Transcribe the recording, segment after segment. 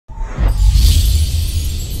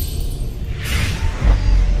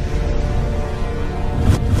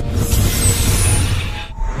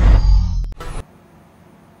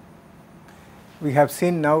we have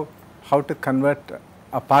seen now how to convert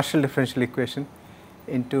a partial differential equation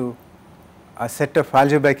into a set of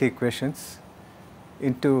algebraic equations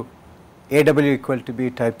into AW equal to B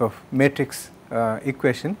type of matrix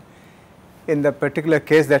equation. In the particular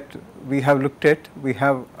case that we have looked at, we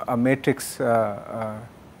have a matrix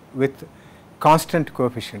with constant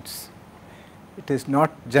coefficients. It is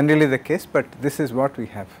not generally the case, but this is what we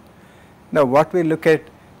have. Now what we look at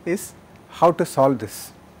is how to solve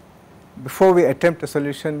this. Before we attempt a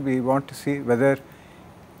solution, we want to see whether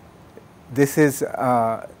this is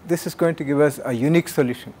going to give us a unique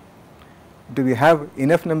solution. Do we have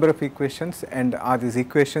enough number of equations, and are these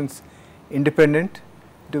equations independent?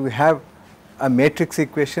 Do we have a matrix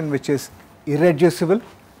equation which is irreducible,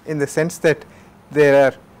 in the sense that there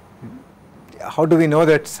are, how do we know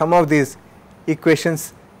that some of these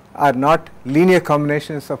equations are not linear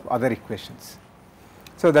combinations of other equations?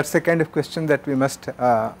 So that is the kind of question that we must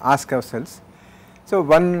ask ourselves. So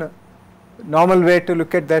one normal way to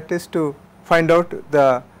look at that is to find out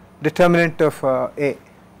the determinant of A.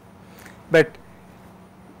 But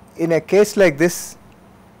in a case like this,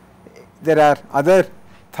 there are other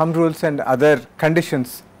thumb rules and other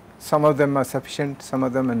conditions. Some of them are sufficient, some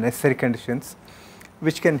of them are necessary conditions,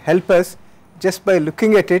 which can help us just by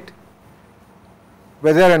looking at it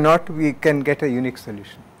whether or not we can get a unique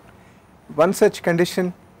solution. One such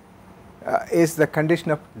condition is the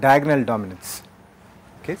condition of diagonal dominance.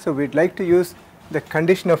 Okay, so we would like to use the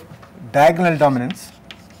condition of diagonal dominance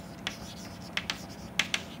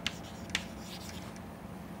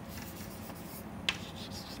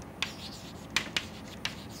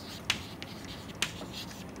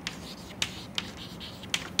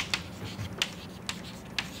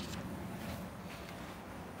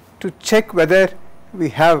to check whether we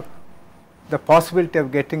have the possibility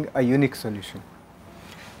of getting a unique solution.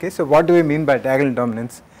 Okay, so what do we mean by diagonal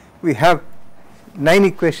dominance? We have 9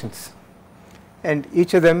 equations, and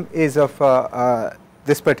each of them is of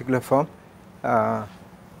this particular form.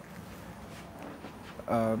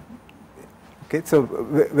 Okay, so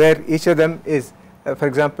where each of them is, for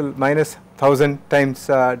example, minus 1000 times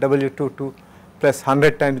W22 plus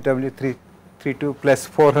 100 times W32 plus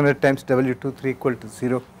 400 times W23 equal to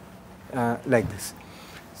 0, like this.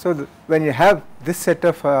 So when you have this set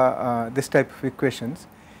of this type of equations,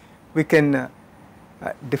 we can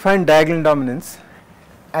define diagonal dominance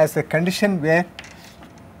as a condition where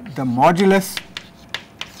the modulus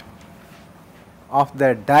of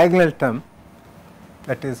the diagonal term,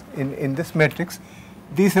 that is in this matrix,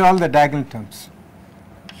 these are all the diagonal terms.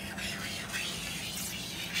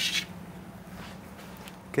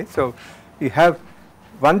 Okay, so you have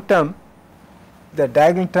one term, the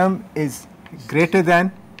diagonal term is greater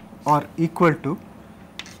than or equal to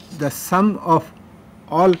the sum of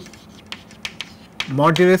all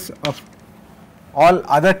modulus of all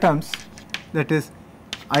other terms, that is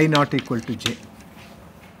I not equal to j.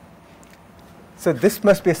 So this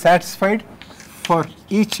must be satisfied for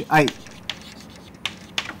each I.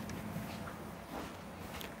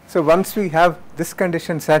 So once we have this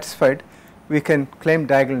condition satisfied, we can claim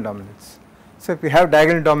diagonal dominance. So if we have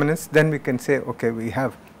diagonal dominance, then we can say, okay, we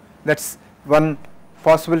have, that is one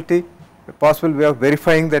possibility, a possible way of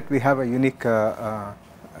verifying that we have a unique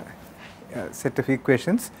set of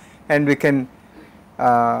equations, and we can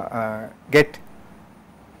get,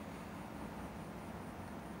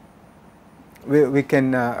 we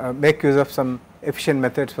can make use of some efficient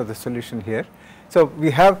methods for the solution here. So we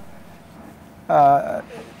have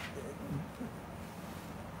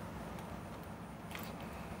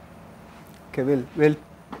okay,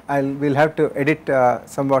 we'll have to edit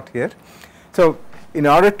somewhat here. So in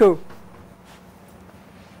order to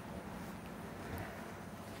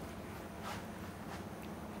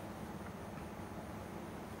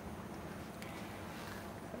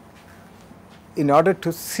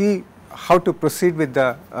see how to proceed with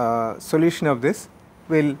the solution of this,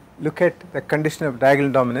 we will look at the condition of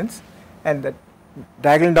diagonal dominance, and that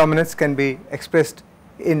diagonal dominance can be expressed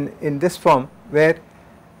in this form, where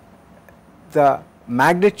the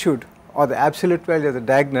magnitude or the absolute value of the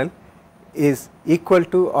diagonal is equal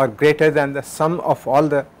to or greater than the sum of all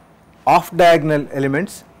the off diagonal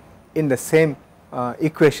elements in the same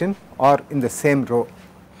equation or in the same row.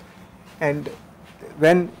 And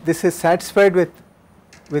when this is satisfied with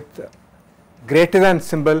greater than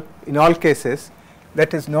symbol in all cases,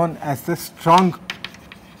 that is known as the strong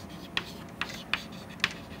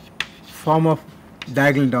form of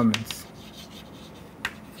diagonal dominance.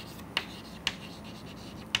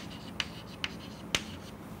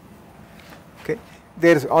 Okay.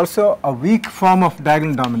 There is also a weak form of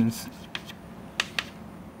diagonal dominance.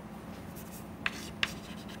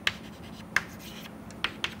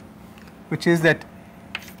 which is that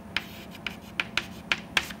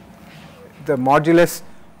the modulus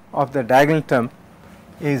of the diagonal term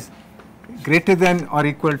is greater than or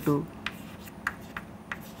equal to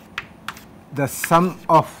the sum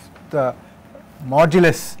of the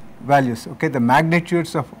modulus values, okay, the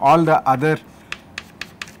magnitudes of all the other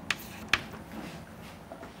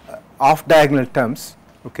off diagonal terms,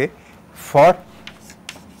 okay, for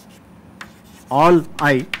all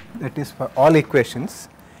I, that is for all equations,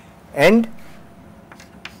 and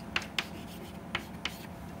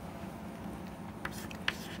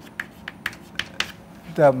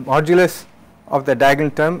the modulus of the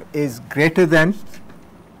diagonal term is greater than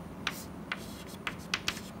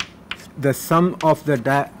the sum of the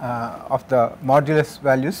modulus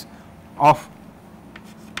values of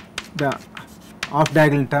the off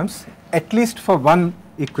diagonal terms, at least for one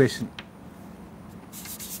equation.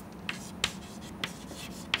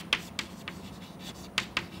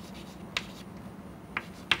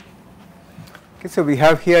 Okay, so we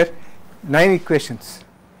have here 9 equations.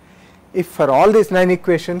 If for all these 9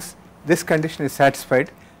 equations this condition is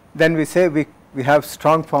satisfied, then we say we have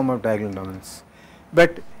strong form of diagonal dominance.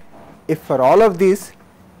 But if for all of these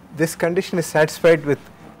this condition is satisfied with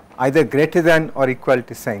either greater than or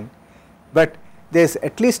equality sign, but there is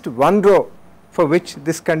at least one row for which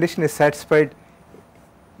this condition is satisfied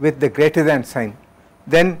with the greater than sign,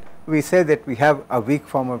 then we say that we have a weak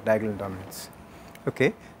form of diagonal dominance.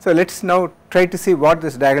 Okay. So, let us now try to see what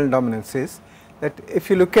this diagonal dominance is. That if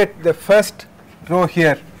you look at the first row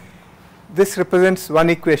here, this represents one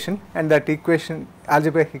equation, and that equation,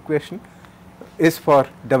 algebraic equation, is for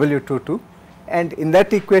W22, and in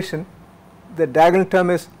that equation the diagonal term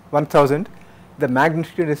is 1000, the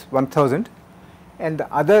magnitude is 1000, and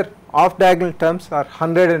the other off diagonal terms are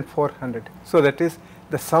 100 and 400. So, that is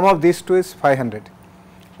the sum of these two is 500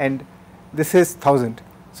 and this is 1000.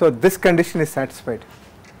 So, this condition is satisfied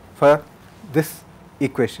for this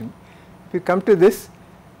equation. If you come to this,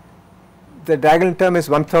 the diagonal term is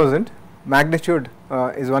 1000, magnitude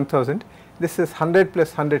is 1000, this is 100 plus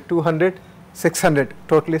 100, 200, 600,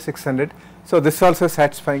 totally 600. So, this is also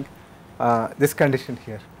satisfying this condition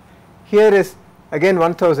here. Here is again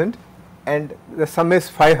 1000 and the sum is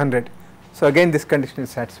 500. So, again this condition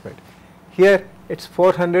is satisfied. Here it is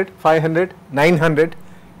 400, 500, 900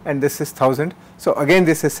 and this is 1000. So, again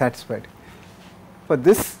this is satisfied. For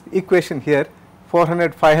this equation here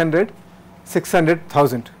 400, 500, 600,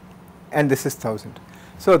 1000 and this is 1000.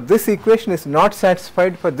 So, this equation is not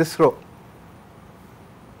satisfied for this row,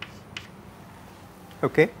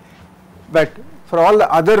 okay, but for all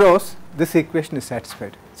the other rows this equation is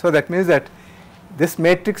satisfied. So, that means that this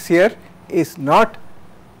matrix here is not,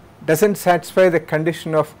 does not satisfy the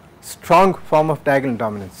condition of strong form of diagonal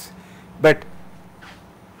dominance, but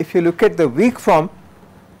if you look at the weak form,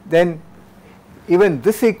 then even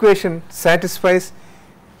this equation satisfies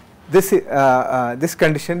this this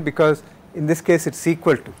condition, because in this case it is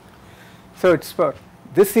equal to. So, it is for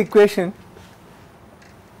this equation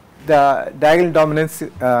the diagonal dominance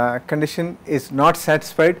condition is not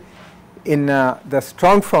satisfied in the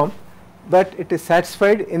strong form, but it is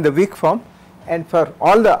satisfied in the weak form, and for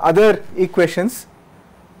all the other equations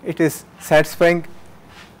it is satisfying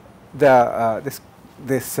the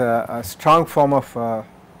this strong form of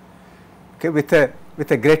okay, with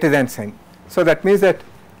a greater than sign. So, that means that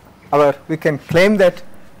we can claim that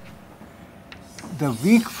the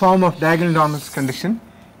weak form of diagonal dominance condition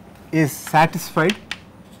is satisfied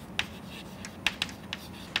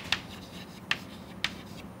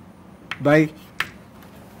by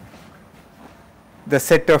the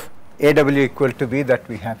set of AW equal to B that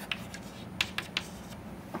we have.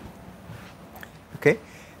 Okay.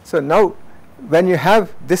 So, now when you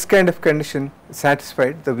have this kind of condition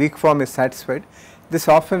satisfied, the weak form is satisfied. This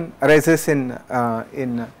often arises in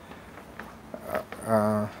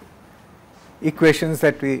equations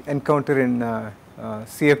that we encounter in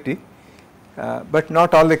CFD, but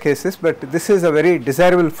not all the cases. But this is a very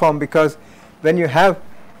desirable form, because when you have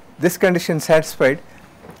this condition satisfied,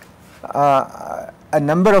 a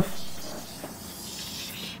number of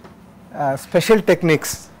special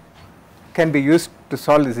techniques can be used to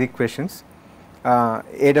solve these equations,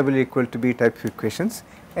 AW equal to B type of equations,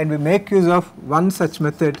 and we make use of one such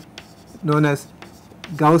method known as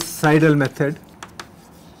Gauss Seidel method,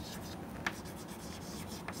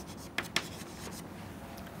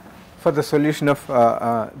 for the solution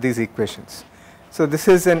of these equations. So, this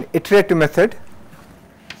is an iterative method.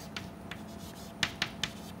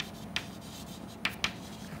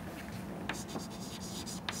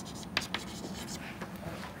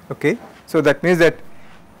 Okay. So, that means that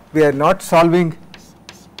we are not solving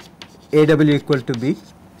AW equal to B.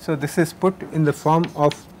 So, this is put in the form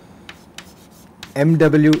of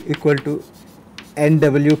mw equal to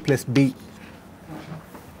nw plus b,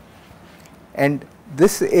 and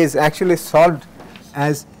this is actually solved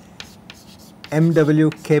as mw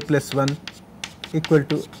k plus 1 equal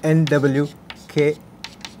to nw k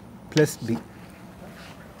plus b.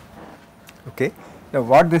 Okay. Now,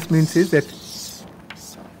 what this means is that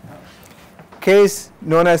k is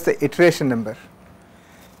known as the iteration number.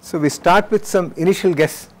 So, we start with some initial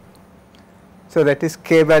guess. So, that is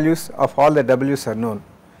k values of all the w's are known,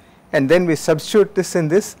 and then we substitute this in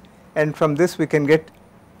this, and from this we can get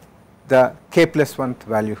the k plus 1th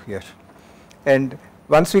value here. And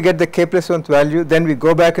once we get the k plus 1th value, then we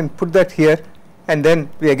go back and put that here, and then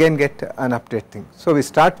we again get an update thing. So, we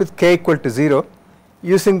start with k equal to 0.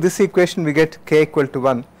 Using this equation we get k equal to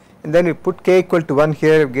 1, and then we put k equal to 1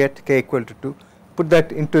 here, we get k equal to 2, put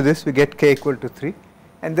that into this, we get k equal to 3,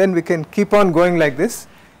 and then we can keep on going like this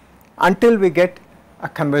until we get a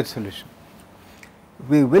converged solution.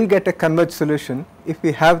 We will get a converged solution if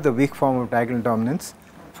we have the weak form of diagonal dominance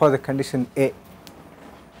for the condition A,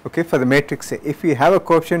 okay, for the matrix A. If we have a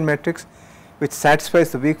coefficient matrix which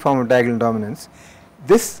satisfies the weak form of diagonal dominance,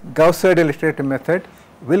 this Gauss Seidel iterative method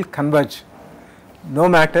will converge no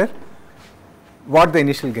matter what the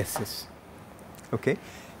initial guess is. Okay.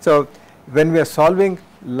 So, when we are solving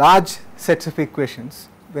large sets of equations,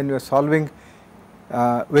 when we are solving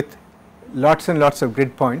with lots and lots of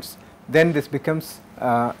grid points, then this becomes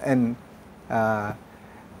a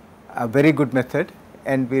very good method,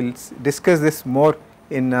 and we will discuss this more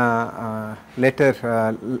in later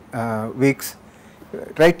weeks.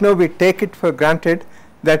 Right now we take it for granted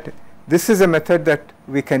that this is a method that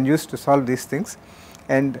we can use to solve these things,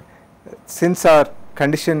 and since our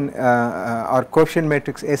condition our coefficient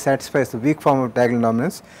matrix A satisfies the weak form of diagonal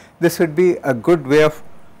dominance, this would be a good way of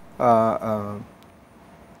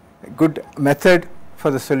good method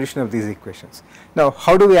for the solution of these equations. Now,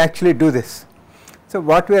 how do we actually do this? So,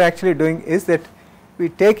 what we are actually doing is that we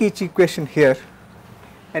take each equation here,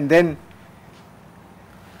 and then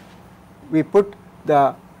we put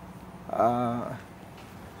the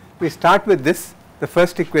we start with this, the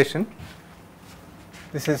first equation.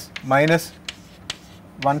 This is minus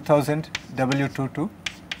 1000 W22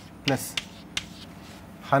 plus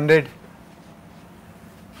 100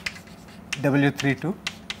 W32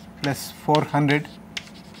 plus 400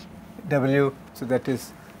 W. So, that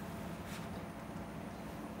is,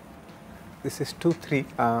 this is 2 3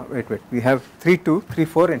 wait we have 3 2 3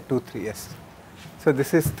 4 and 2 3, yes. So,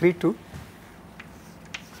 this is 3 2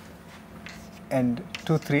 and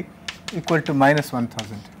 2 3 equal to minus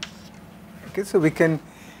 1000. Okay. So, we can,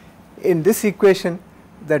 in this equation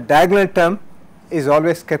the diagonal term is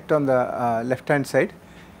always kept on the left hand side,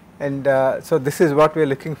 and so this is what we are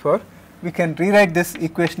looking for. We can rewrite this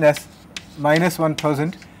equation as minus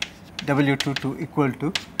 1000 W22 equal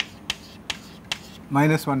to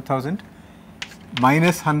minus 1000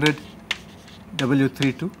 minus 100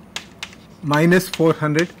 W32 minus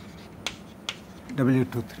 400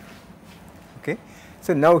 W23. Okay.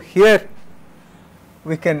 So, now here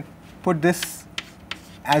we can put this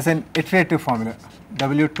as an iterative formula,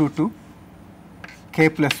 W22 k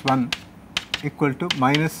plus 1 equal to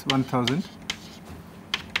minus 1000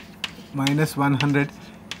 minus 100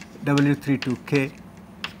 W32 k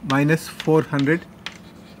minus 400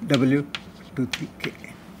 W23 k.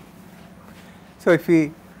 So, if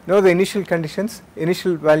we know the initial conditions,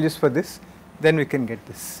 initial values for this, then we can get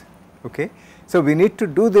this. Okay. So, we need to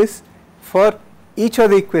do this for each of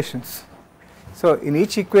the equations. So, in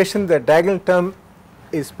each equation the diagonal term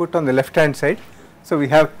is put on the left hand side. So, we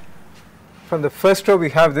have from the first row we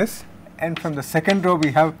have this, and from the second row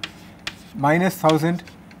we have minus 1000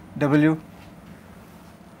 W32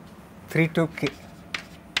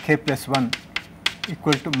 k plus 1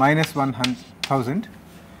 equal to minus 1000,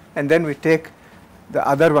 and then we take the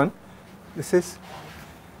other one, this is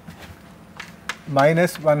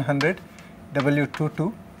minus 100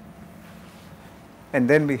 W22, and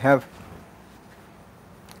then we have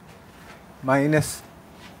minus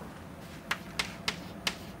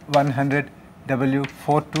 100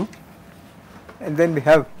 W42, and then we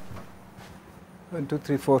have 1 2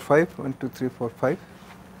 3 4 5 1 2 3 4 5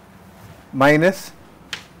 minus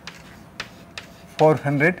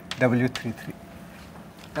 400 W33.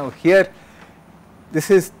 Now, here this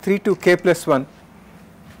is 3 2 k plus 1,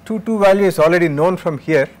 2 value is already known from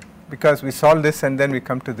here because we solve this and then we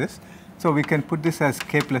come to this. So, we can put this as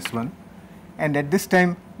k plus 1, and at this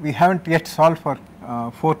time we have not yet solved for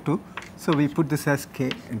 4 2. So, we put this as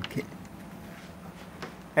k and k,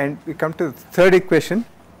 and we come to the third equation.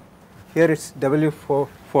 Here it is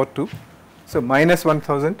W442. So, minus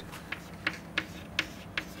 1000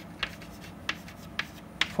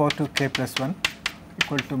 42k plus 1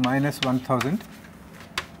 equal to minus 1000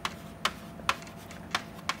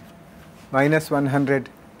 minus 100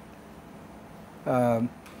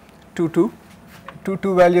 22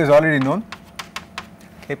 value is already known,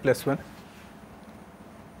 k plus 1.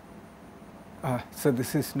 So,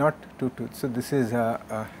 this is not 22, so this is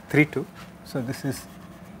 32. So, this is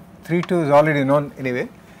 32 is already known anyway,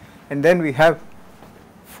 and then we have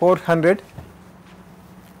 400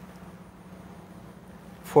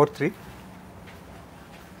 43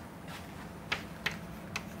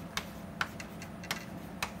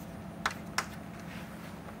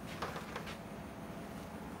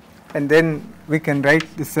 and then we can write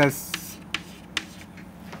this as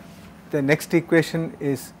the next equation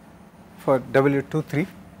is for W23 .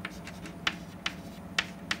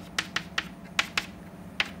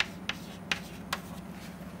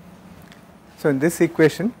 So, in this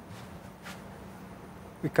equation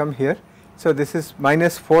we come here. So, this is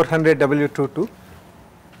minus 400 W22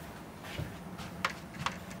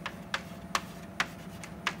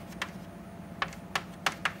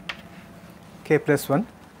 k plus 1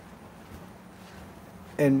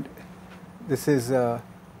 and this is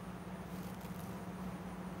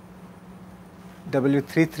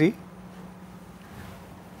W33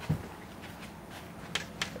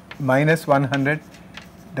 minus 100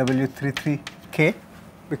 W33k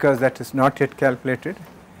because that is not yet calculated,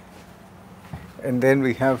 and then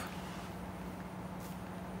we have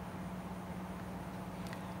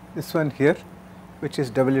this one here which is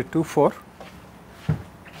W24 .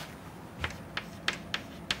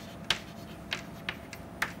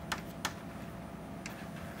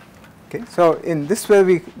 Okay, so, in this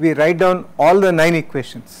way we write down all the 9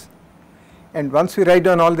 equations, and once we write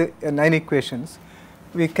down all the 9 equations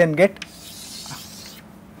we can get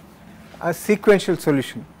a sequential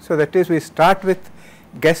solution. So, that is we start with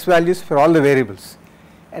guess values for all the variables,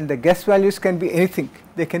 and the guess values can be anything,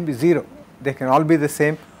 they can be 0, they can all be the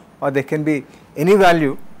same, or they can be any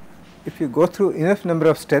value. If you go through enough number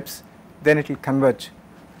of steps then it will converge,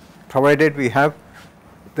 provided we have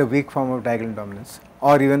the weak form of diagonal dominance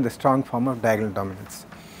or even the strong form of diagonal dominance.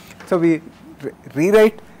 So, we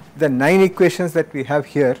rewrite the 9 equations that we have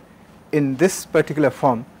here in this particular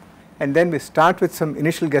form, and then we start with some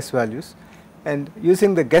initial guess values, and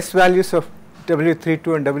using the guess values of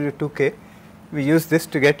W32 and W2k we use this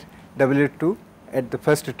to get W2 at the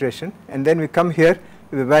first iteration, and then we come here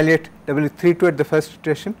we evaluate W32 at the first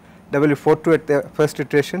iteration, W42 at the first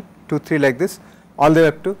iteration, 2, 3 like this all the way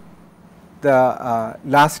up to the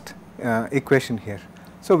last equation here.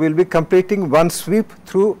 So, we will be completing one sweep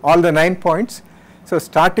through all the 9 points. So,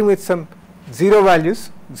 starting with some 0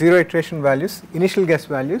 values, 0 iteration values, initial guess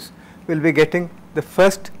values, we will be getting the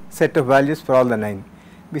first set of values for all the 9.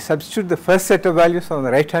 We substitute the first set of values on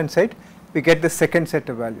the right hand side, we get the second set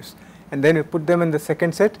of values, and then we put them in the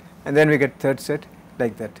second set, and then we get third set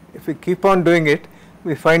like that. If we keep on doing it,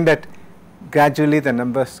 we find that gradually the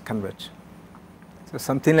numbers converge. So,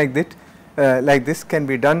 something like this can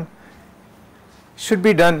be done, should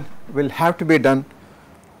be done, will have to be done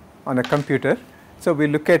on a computer. So, we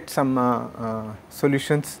look at some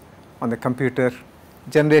solutions on the computer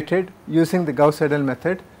generated using the Gauss Seidel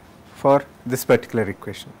method for this particular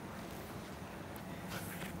equation.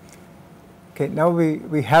 Okay, now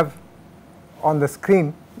we have on the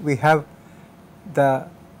screen we have the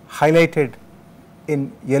highlighted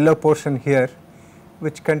in yellow portion here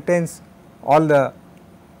which contains all the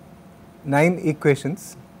 9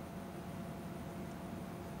 equations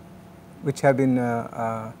which have been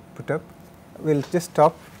put up. We will just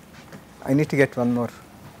stop, I need to get one more.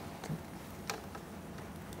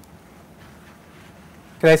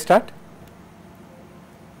 Can I start?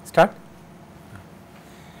 Start?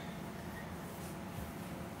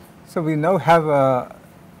 So, we now have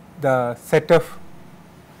the set of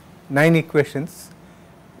 9 equations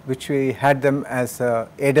which we had them as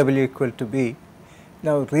AW equal to B,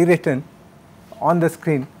 now rewritten on the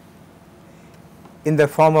screen in the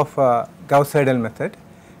form of Gauss Seidel method.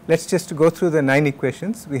 Let us just go through the 9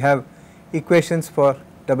 equations. We have equations for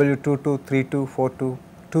W22, 32, 42,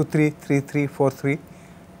 23, 33, 43,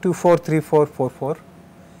 24, 34, 44,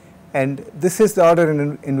 and this is the order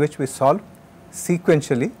in which we solve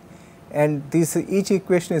sequentially, and each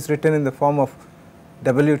equation is written in the form of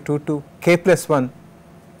W22 k plus 1.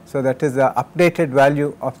 So, that is the updated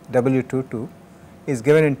value of W22 is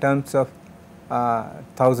given in terms of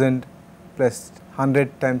 1000 plus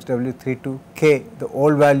 100 times W32 k, the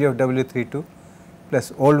old value of W32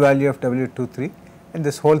 plus old value of W23, and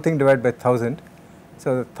this whole thing divided by 1000.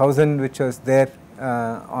 So, 1000 which was there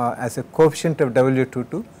as a coefficient of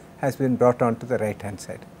W22 has been brought on to the right hand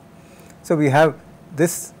side. So, we have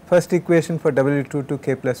this first equation for W22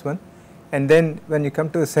 k plus 1, and then when you come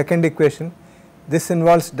to the second equation, this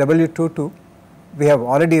involves W22. We have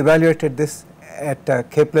already evaluated this at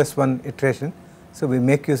k plus 1 iteration. So, we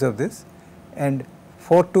make use of this, and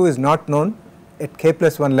 4.2 is not known at k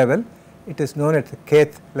plus 1 level, it is known at the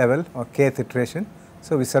kth level or kth iteration.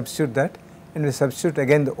 So, we substitute that, and we substitute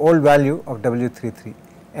again the old value of W33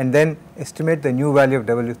 and then estimate the new value of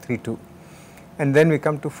W32, and then we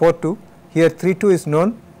come to 4.2. Here 3.2 is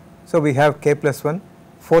known, so we have k plus 1,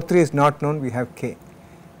 4.3 is not known, we have k.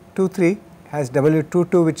 2.3 has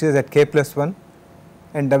W22 which is at k plus 1,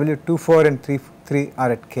 and W24 and 3.3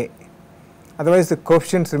 are at k. Otherwise, the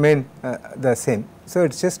coefficients remain the same. So,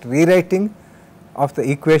 it is just rewriting of the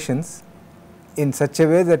equations in such a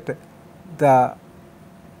way that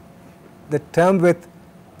the term with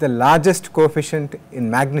the largest coefficient in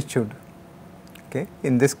magnitude, okay,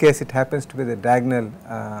 in this case it happens to be the diagonal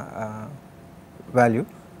value.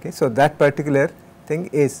 Okay. So, that particular thing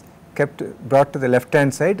is brought to the left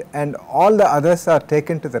hand side, and all the others are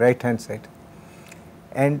taken to the right hand side,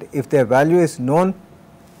 and if their value is known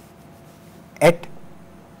at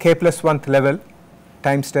k plus 1th level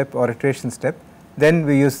time step or iteration step, then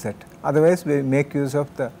we use that. Otherwise, we make use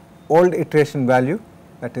of the old iteration value,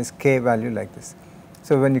 that is k value like this.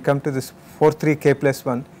 So, when you come to this 4.3 k plus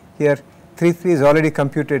 1, here 3.3 is already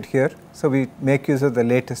computed here. So, we make use of the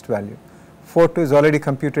latest value. 4.2 is already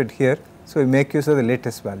computed here. So, we make use of the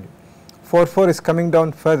latest value. 4.4 is coming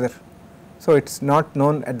down further. So, it is not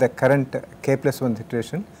known at the current k plus 1th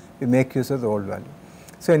iteration, we make use of the old value.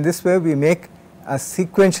 So, in this way we make a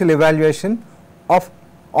sequential evaluation of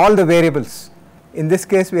all the variables. In this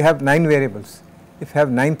case we have 9 variables. If you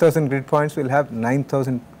have 9,000 grid points, we will have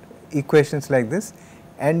 9,000 equations like this,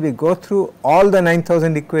 and we go through all the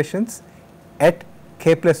 9,000 equations at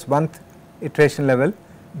k plus 1th iteration level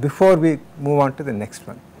before we move on to the next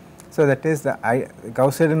one. So, that is the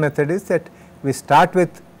Gauss Seidel method is that we start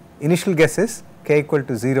with initial guesses k equal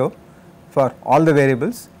to 0 for all the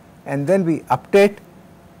variables, and then we update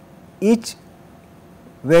each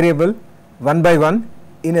variable one by one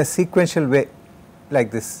in a sequential way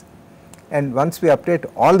like this, and once we update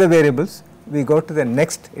all the variables we go to the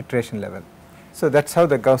next iteration level. So, that is how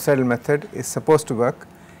the Gauss Seidel method is supposed to work,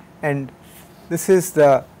 and this is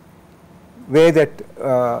the way that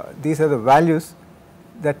these are the values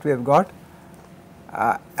that we have got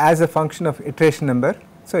as a function of iteration number.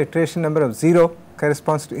 So, iteration number of 0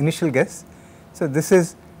 corresponds to initial guess. So, this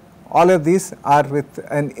is all of these are with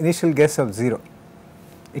an initial guess of 0.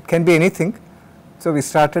 It can be anything. So, we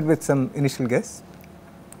started with some initial guess,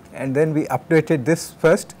 and then we updated this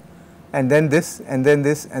first, and then this, and then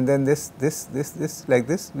this, and then this like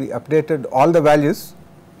this. We updated all the values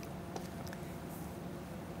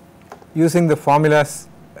using the formulas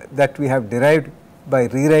that we have derived by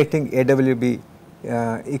rewriting AWB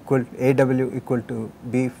equal to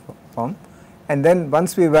B form, and then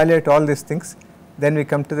once we evaluate all these things, then we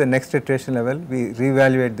come to the next iteration level. We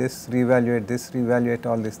reevaluate this, reevaluate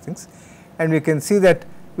all these things, and we can see that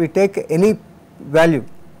we take any value.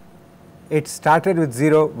 It started with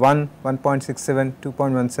 0, 1, 1.67,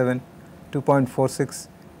 2.17, 2.46.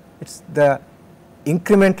 It's the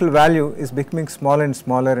incremental value is becoming smaller and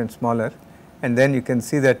smaller and smaller, and then you can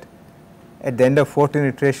see that at the end of 14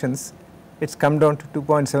 iterations it has come down to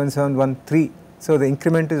 2.7713. So, the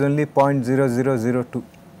increment is only 0.0002,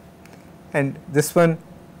 and this one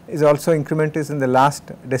is also increment is in the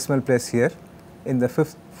last decimal place here, in the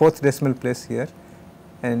fourth decimal place here,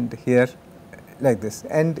 and here like this.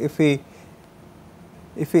 And if we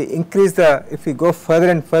increase if we go further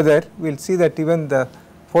and further, we will see that even the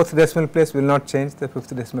fourth decimal place will not change, the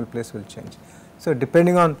fifth decimal place will change. So,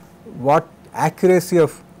 depending on what accuracy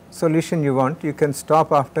of solution you want, you can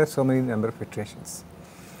stop after so many number of iterations.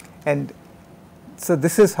 And so,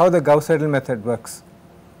 this is how the Gauss Seidel method works.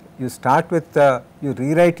 You start with you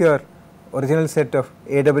rewrite your original set of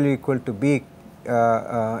AW equal to B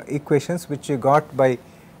equations, which you got by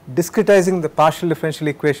discretizing the partial differential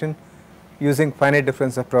equation using finite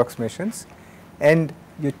difference approximations, and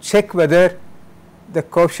you check whether the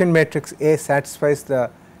coefficient matrix A satisfies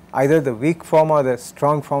either the weak form or the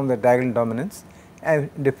strong form of the diagonal dominance, and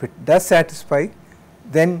if it does satisfy,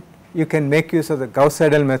 then you can make use of the Gauss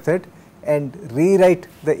Seidel method and rewrite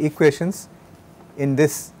the equations in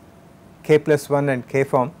this k plus 1 and k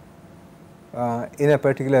form in a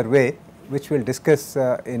particular way, which we will discuss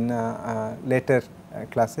in later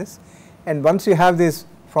classes. And once you have these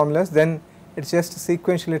formulas, then it is just a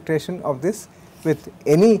sequential iteration of this with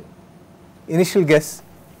any initial guess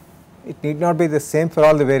It need not be the same for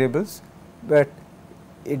all the variables, but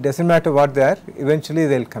it does not matter what they are, eventually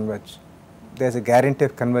they will converge. There is a guarantee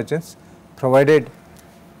of convergence provided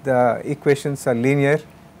the equations are linear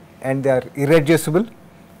and they are irreducible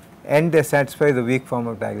and they satisfy the weak form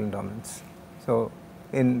of diagonal dominance. So,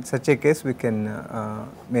 in such a case we can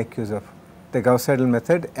make use of the Gauss Seidel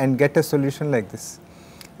method and get a solution like this.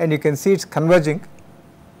 And you can see it is converging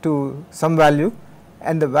to some value,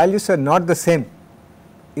 and the values are not the same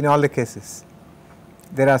in all the cases.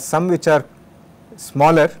 There are some which are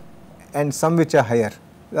smaller and some which are higher.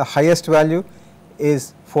 The highest value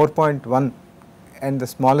is 4.1 and the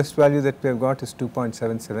smallest value that we have got is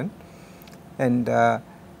 2.77. And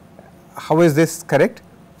how is this correct?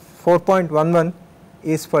 4.11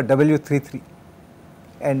 is for W33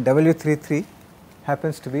 and W33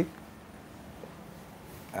 happens to be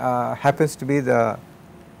the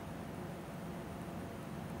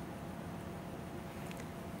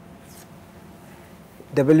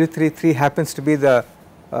W33 happens to be the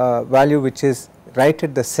value which is right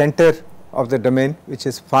at the center of the domain, which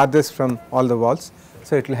is farthest from all the walls.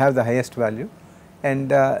 So, it will have the highest value, and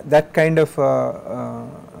that kind of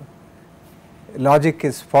logic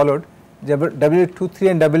is followed.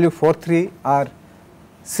 W23 and W43 are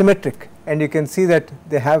symmetric, and you can see that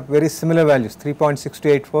they have very similar values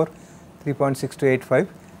 3.6284, 3.6285.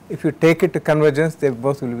 If you take it to convergence, they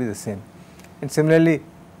both will be the same. And similarly,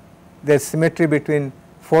 there is symmetry between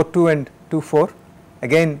 4.2 and 2.4,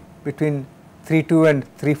 again between 3.2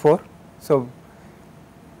 and 3.4. So,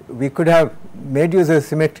 we could have made use of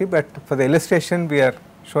symmetry, but for the illustration we are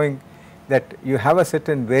showing that you have a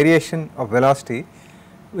certain variation of velocity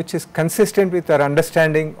which is consistent with our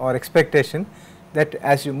understanding or expectation that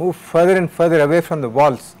as you move further and further away from the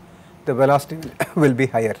walls, the velocity will be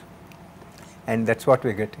higher, and that is what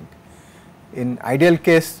we are getting. In ideal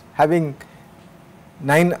case, having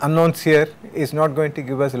 9 unknowns here is not going to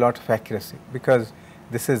give us a lot of accuracy, because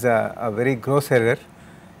this is a very gross error,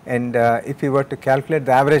 and if we were to calculate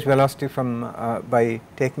the average velocity from by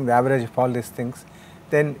taking the average of all these things,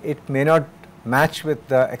 then it may not match with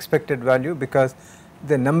the expected value, because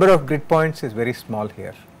the number of grid points is very small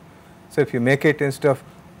here. So, if you make it instead of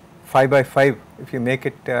 5 by 5, if you make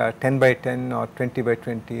it 10 by 10 or 20 by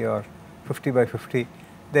 20 or 50 by 50,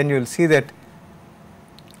 then you will see that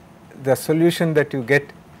the solution that you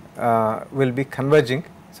get will be converging.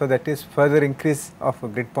 So, that is further increase of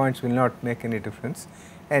grid points will not make any difference,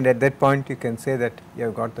 and at that point you can say that you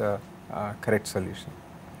have got the correct solution.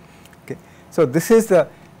 Okay. So, this is the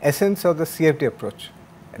essence of the CFD approach,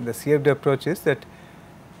 and the CFD approach is that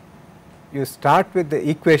you start with the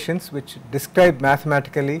equations which describe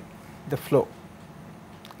mathematically the flow,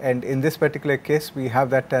 and in this particular case we have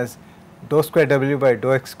that as dou square w by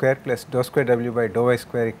dou x square plus dou square w by dou y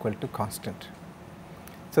square equal to constant.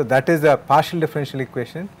 So, that is the partial differential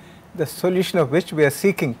equation, the solution of which we are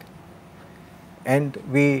seeking, and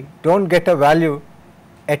we do not get a value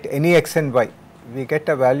at any x and y, we get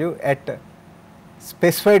a value at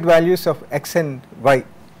specified values of x and y.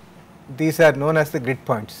 These are known as the grid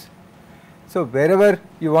points. So, wherever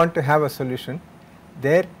you want to have a solution,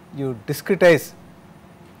 there you discretize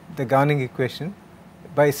the governing equation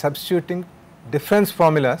by substituting difference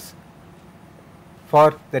formulas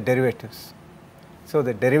for the derivatives. So,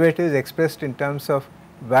 the derivative is expressed in terms of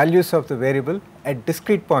values of the variable at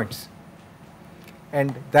discrete points,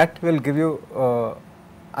 and that will give you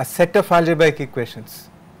a set of algebraic equations,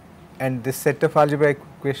 and this set of algebraic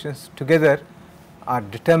equations together are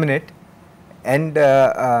determinate, and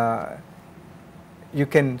you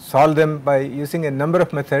can solve them by using a number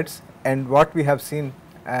of methods. And what we have seen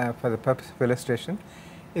for the purpose of illustration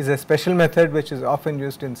is a special method which is often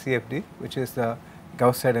used in CFD, which is the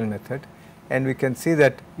Gauss Seidel method, and we can see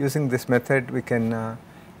that using this method we can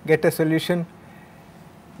get a solution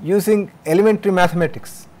using elementary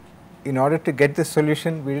mathematics. In order to get this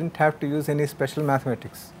solution, we did not have to use any special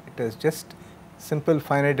mathematics, it is just simple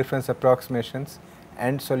finite difference approximations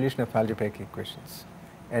and solution of algebraic equations,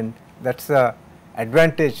 and that is the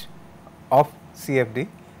advantage of CFD,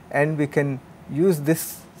 and we can use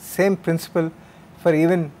this same principle for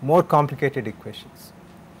even more complicated equations.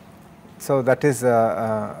 So, that is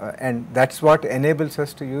and that is what enables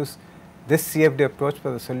us to use this CFD approach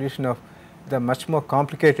for the solution of the much more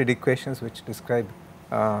complicated equations which describe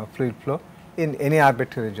fluid flow in any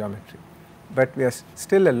arbitrary geometry. But we are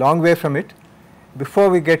still a long way from it. Before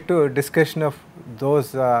we get to a discussion of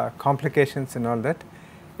those complications and all that,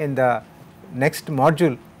 in the next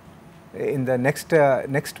module, in the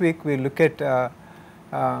next week we will look at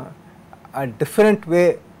a different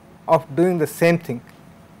way of doing the same thing,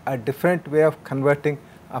 a different way of converting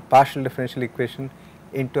a partial differential equation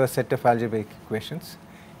into a set of algebraic equations.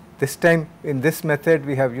 This time in this method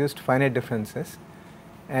we have used finite differences,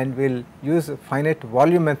 and we will use a finite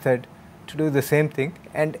volume method to do the same thing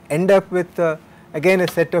and end up with again a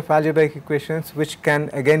set of algebraic equations which can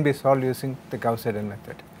again be solved using the Gauss Seidel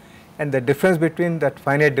method. And the difference between that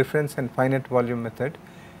finite difference and finite volume method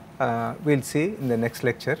we will see in the next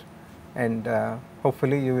lecture, and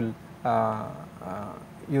hopefully you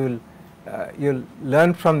will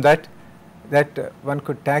learn from that one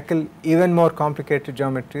could tackle even more complicated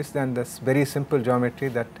geometries than this very simple geometry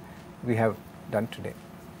that we have done today.